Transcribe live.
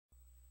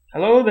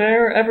Hello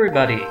there,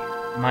 everybody!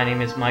 My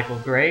name is Michael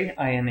Gray.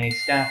 I am a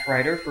staff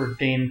writer for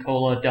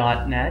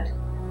GameCola.net,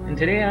 and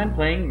today I'm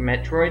playing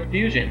Metroid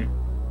Fusion.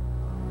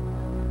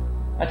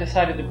 I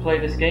decided to play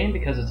this game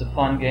because it's a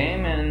fun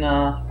game, and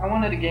I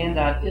wanted a game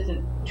that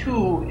isn't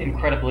too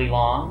incredibly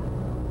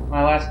long.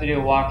 My last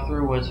video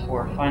walkthrough was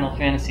for Final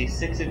Fantasy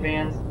VI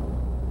Advance,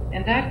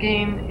 and that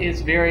game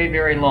is very,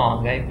 very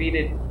long. I beat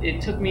it. It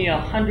took me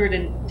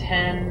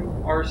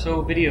 110 or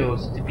so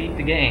videos to beat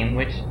the game,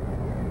 which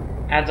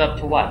adds up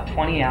to what,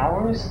 20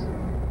 hours?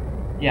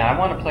 Yeah, I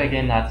want to play a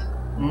game that's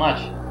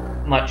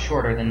much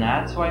shorter than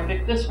that, so I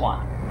picked this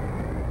one.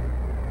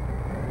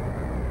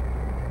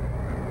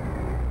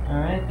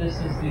 Alright, this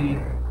is the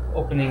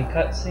opening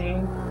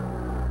cutscene.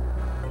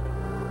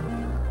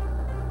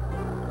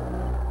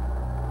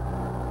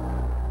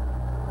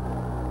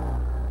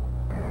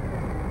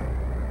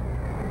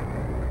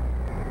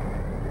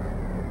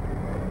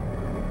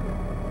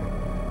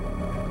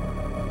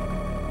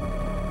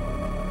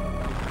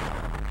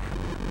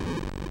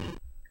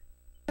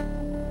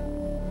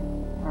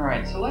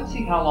 Alright, so let's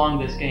see how long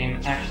this game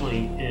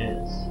actually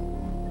is.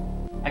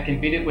 I can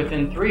beat it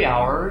within 3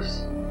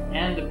 hours,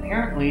 and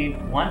apparently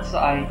once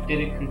I did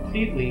it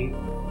completely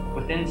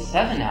within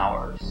 7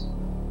 hours.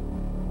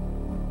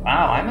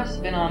 Wow, I must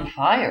have been on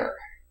fire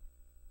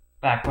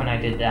back when I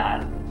did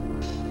that.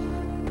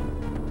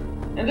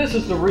 And this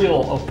is the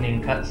real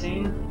opening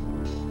cutscene.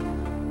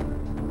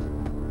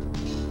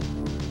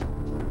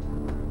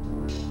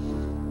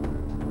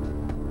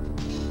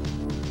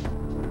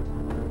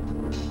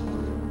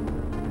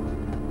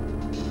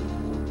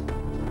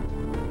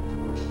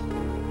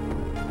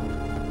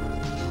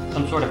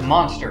 Some sort of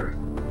monster.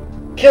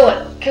 Kill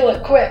it! Kill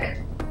it quick!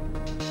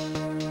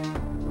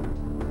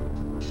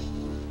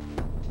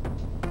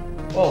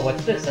 Whoa,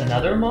 what's this?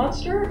 Another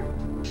monster?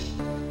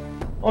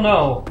 Oh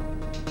no!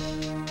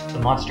 The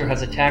monster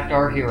has attacked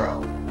our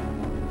hero.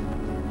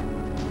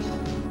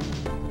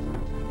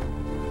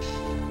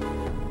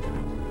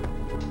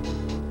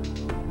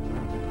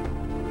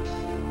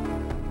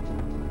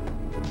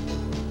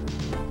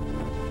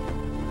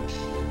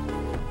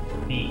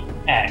 The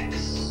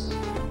X.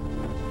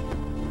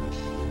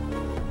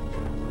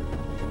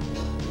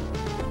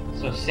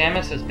 So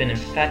Samus has been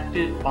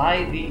infected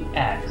by the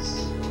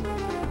X.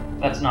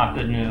 That's not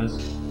good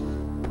news.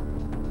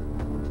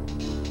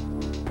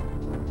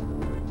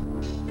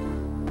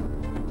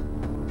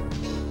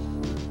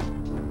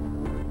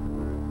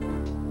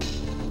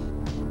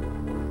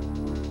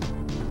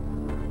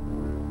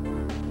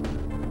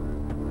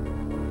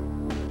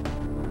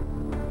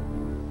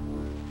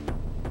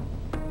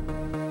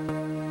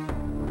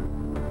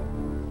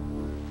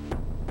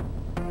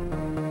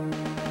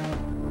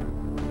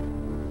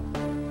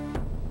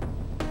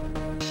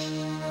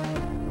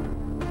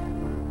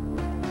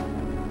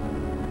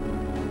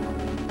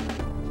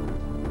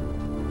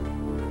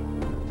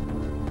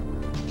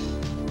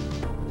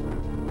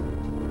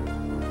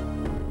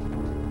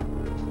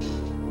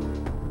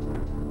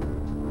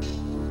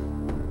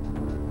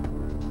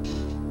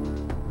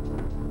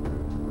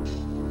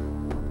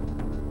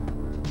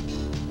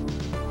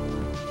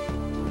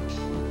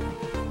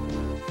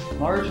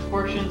 Large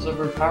portions of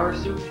her power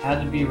suit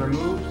had to be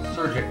removed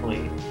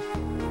surgically.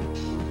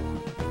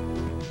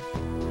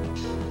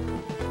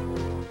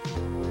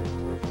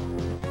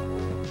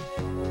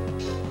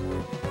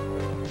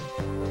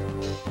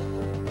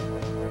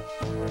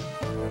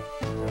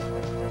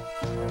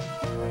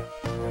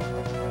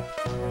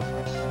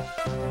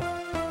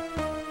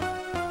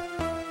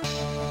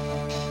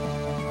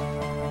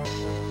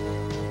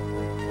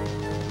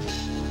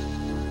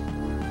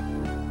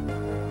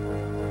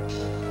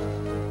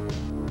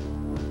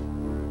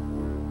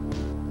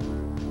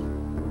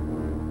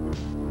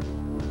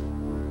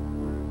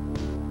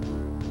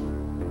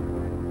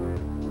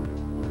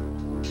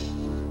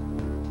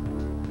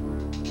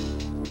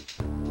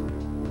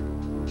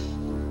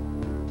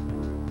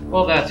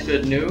 Well, that's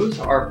good news.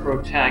 Our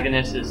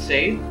protagonist is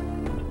safe.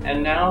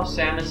 And now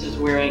Samus is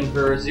wearing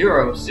her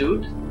Zero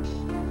suit.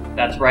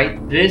 That's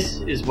right, this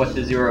is what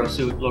the Zero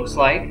suit looks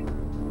like.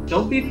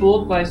 Don't be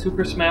fooled by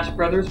Super Smash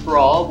Bros.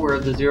 Brawl, where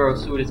the Zero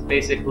suit is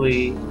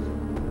basically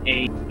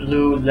a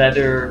blue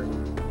leather,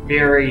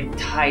 very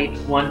tight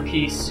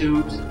one-piece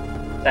suit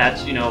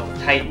that's, you know,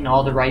 tight in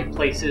all the right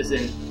places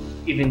and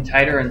even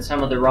tighter in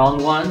some of the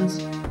wrong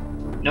ones.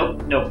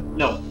 Nope, nope,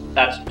 nope.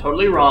 That's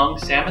totally wrong.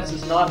 Samus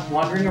is not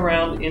wandering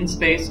around in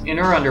space in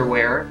her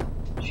underwear.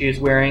 She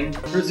is wearing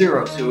her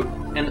Zero suit,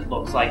 and it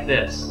looks like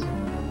this.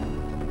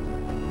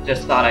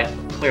 Just thought I'd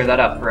clear that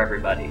up for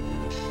everybody.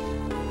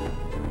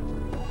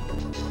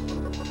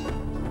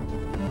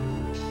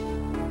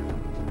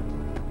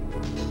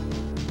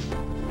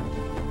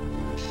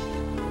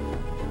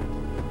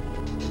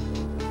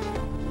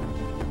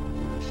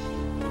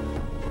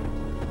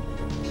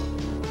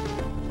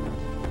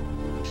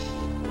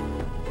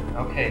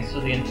 Okay, so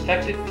the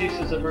infected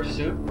pieces of her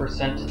suit were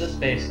sent to the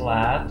space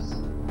labs.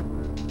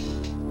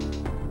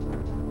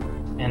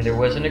 And there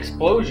was an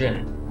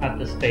explosion at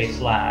the space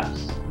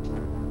labs.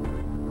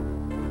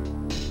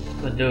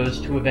 Could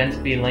those two events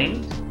be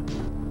linked?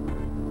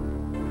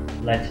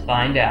 Let's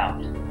find out.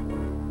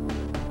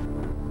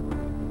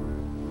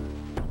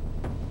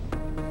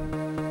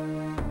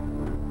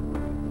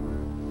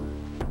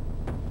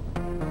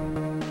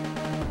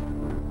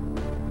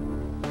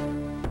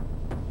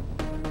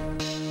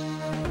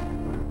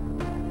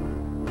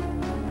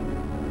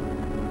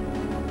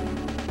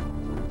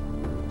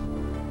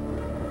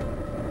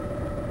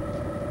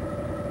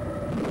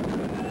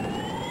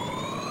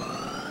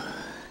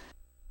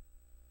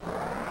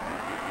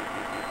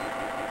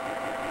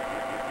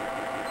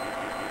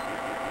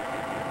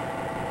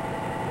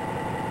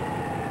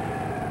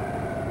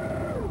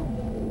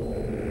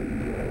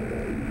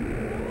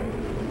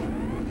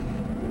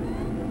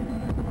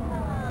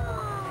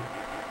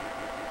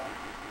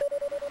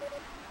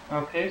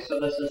 Okay, so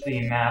this is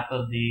the map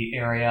of the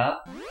area.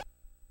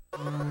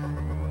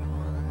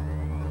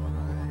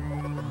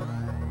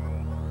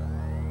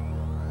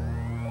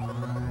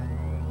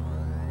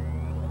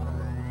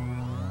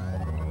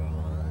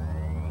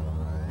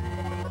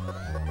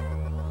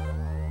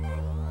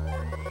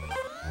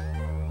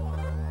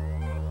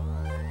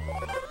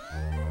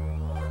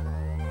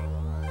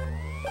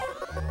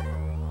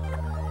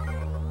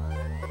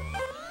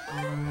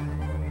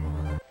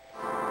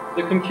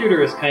 The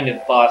computer is kind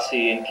of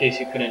bossy, in case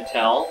you couldn't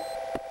tell.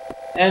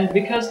 And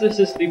because this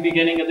is the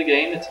beginning of the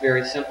game, it's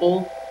very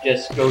simple.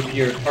 Just go to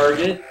your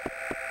target.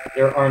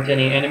 There aren't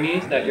any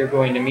enemies that you're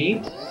going to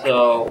meet,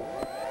 so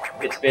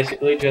it's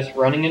basically just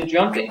running and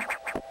jumping.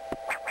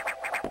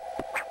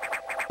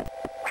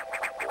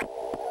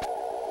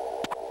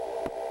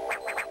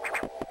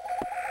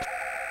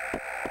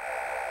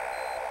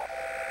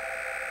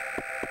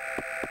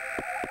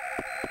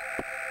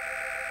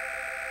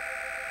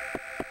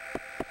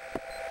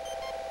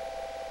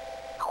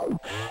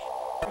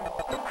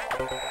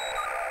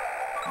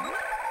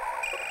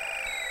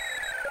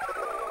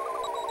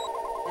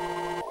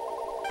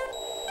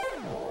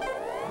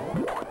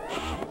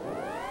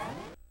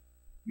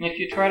 If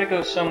you try to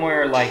go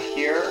somewhere like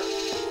here,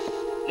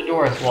 the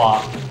door is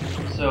locked,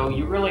 so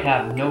you really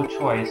have no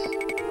choice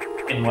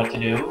in what to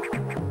do.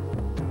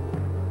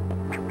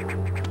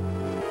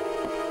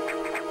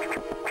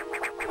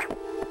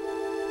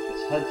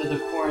 Just head to the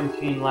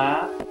quarantine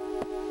lab.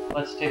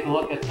 Let's take a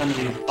look at some of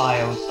these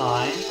bio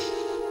signs.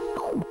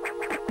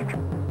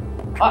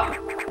 Ah!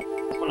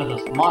 It's one of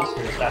those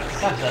monsters that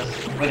sent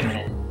us. Wait a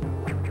minute.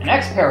 An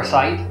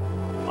X-parasite?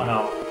 Oh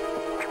no.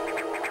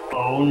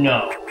 Oh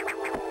no.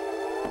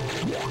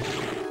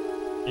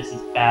 This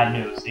is bad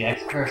news. The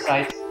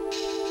X-parasites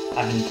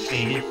have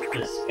invaded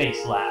the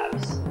space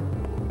labs.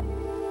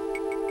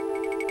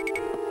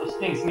 Those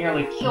things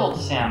nearly killed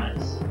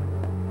Samus.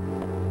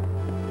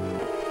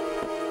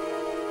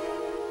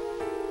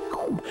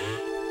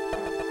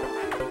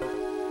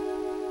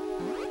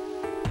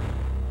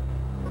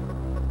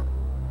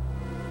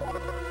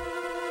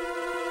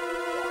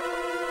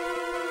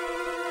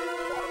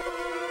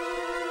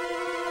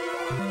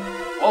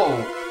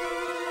 Whoa!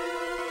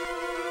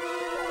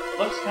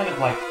 Looks kind of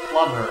like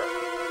Flubber.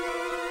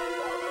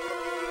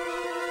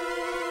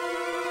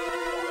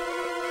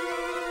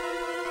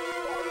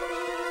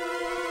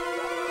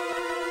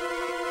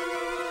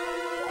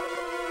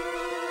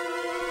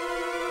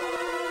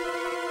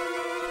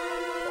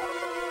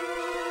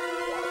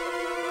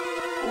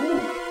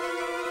 Ooh,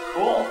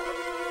 cool.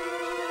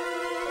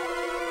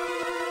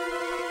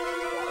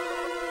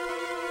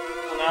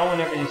 So now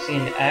whenever you see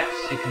an X,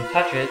 you can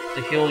touch it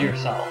to heal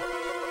yourself.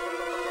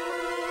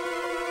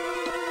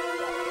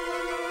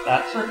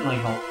 That's certainly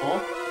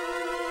helpful.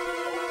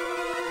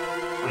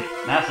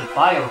 Wait, massive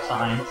bio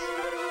signs?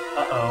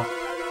 Uh-oh.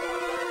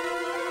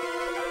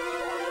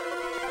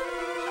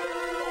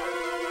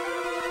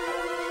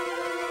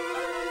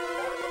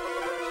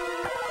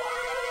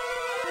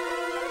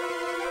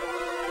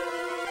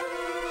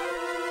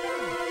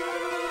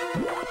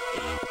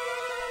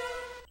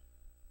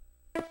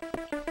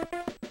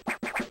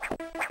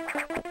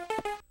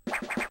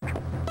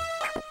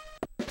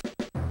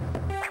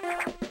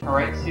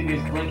 Alright, see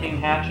these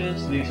blinking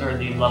hatches? These are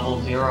the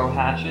level 0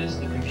 hatches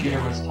the computer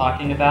was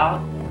talking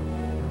about.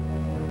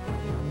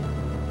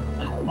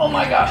 And, oh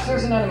my gosh,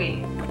 there's an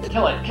enemy!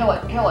 Kill it, kill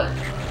it, kill it!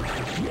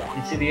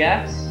 You see the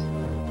X?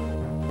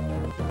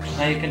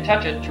 Now you can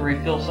touch it to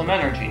refill some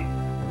energy.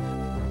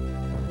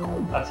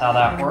 That's how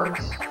that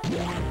works.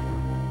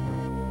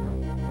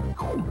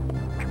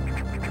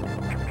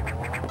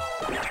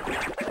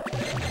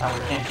 Now we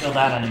can't kill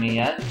that enemy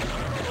yet.